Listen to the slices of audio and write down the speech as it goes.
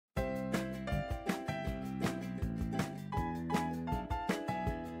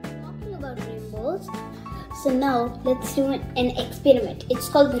bottles. So now let's do an experiment. It's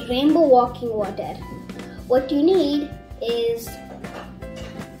called the rainbow walking water. What you need is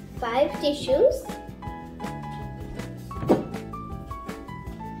 5 tissues,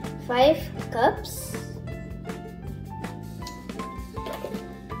 5 cups,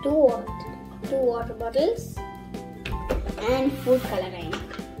 2 water bottles, and food coloring.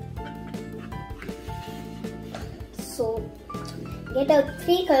 So get out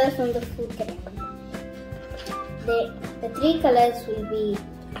 3 colors from the food coloring. The 3 colors will be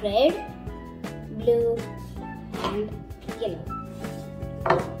red, blue, and yellow.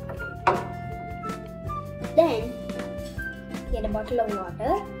 Then get a bottle of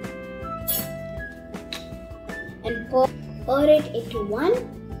water and pour it into 1,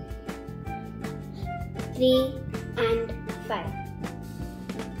 3, and 5.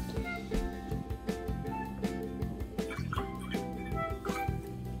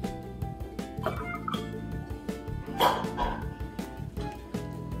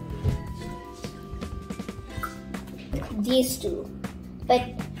 These 2, but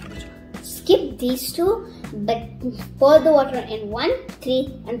skip these 2, but pour the water in 1,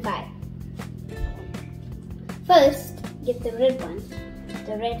 3, and 5. First, get the red one,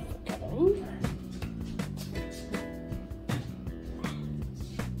 the red food coloring.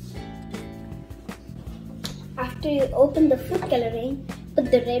 After you open the food coloring,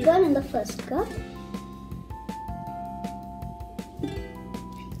 put the red one in the first cup.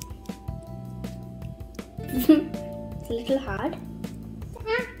 It's a little hard.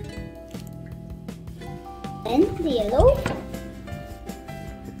 Then the yellow.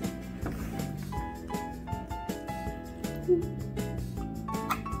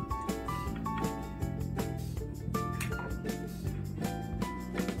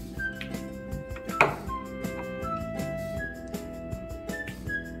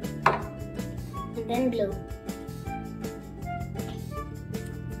 And then blue.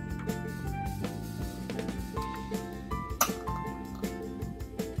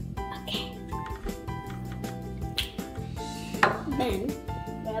 Then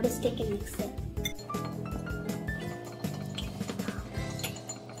grab a stick and mix it.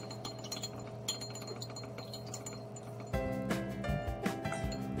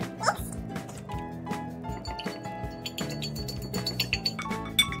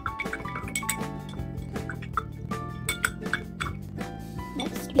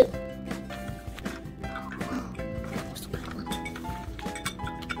 Next, blue.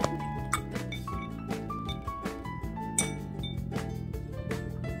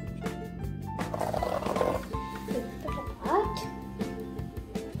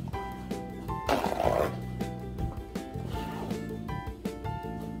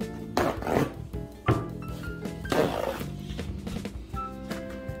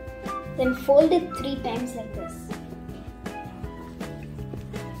 Then fold it 3 times like this.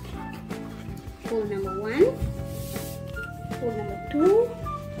 Fold number 1, fold number 2,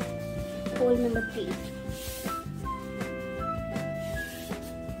 fold number 3.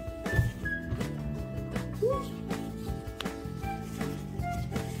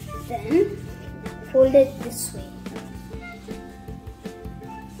 Then fold it this way.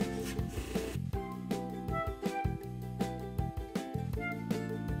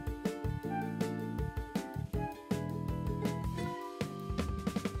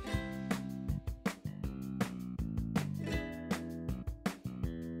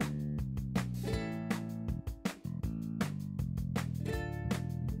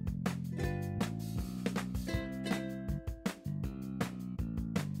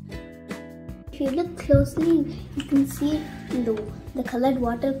 If you look closely, you can see the colored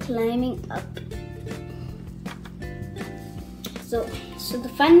water climbing up. So the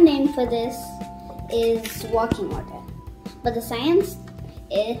fun name for this is walking water, but the science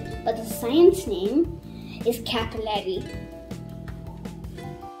name is capillary.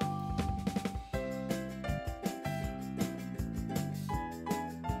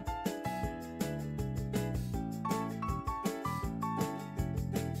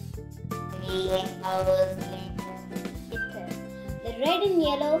 Hours later. The red and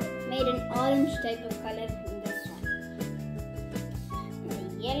yellow made an orange type of color in this one. The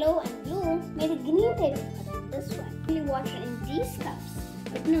yellow and blue made a green type of color in this one. Only water in these cups.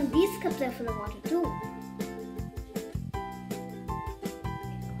 But no, these cups are full of water too.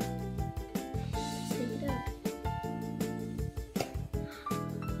 Let's take it out.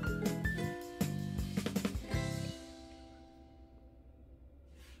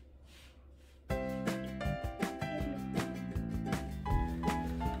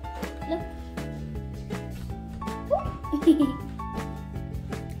 Look.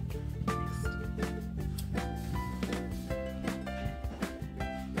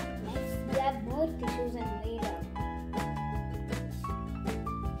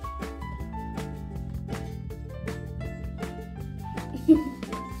 The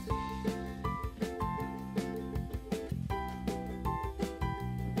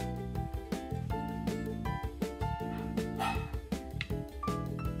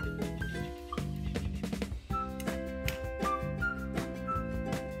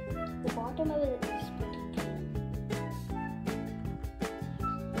bottom of it is pretty clean.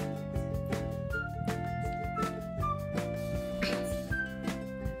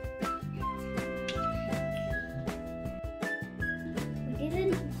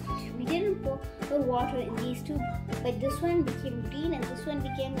 We didn't pour water in these two, but this one became green and this one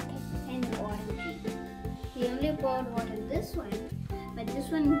became kind of orangey. We only poured water in this one, but this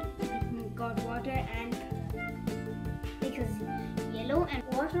one got water and because yellow and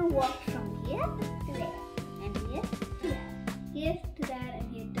water walked from here to there and here to that, here to that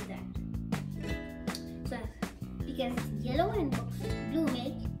and here to that. So because yellow and blue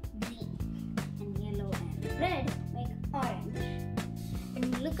make green and yellow and red make orange. And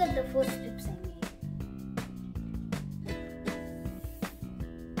look at the 4 strips I made.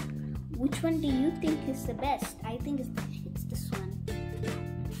 Which one do you think is the best? I think it's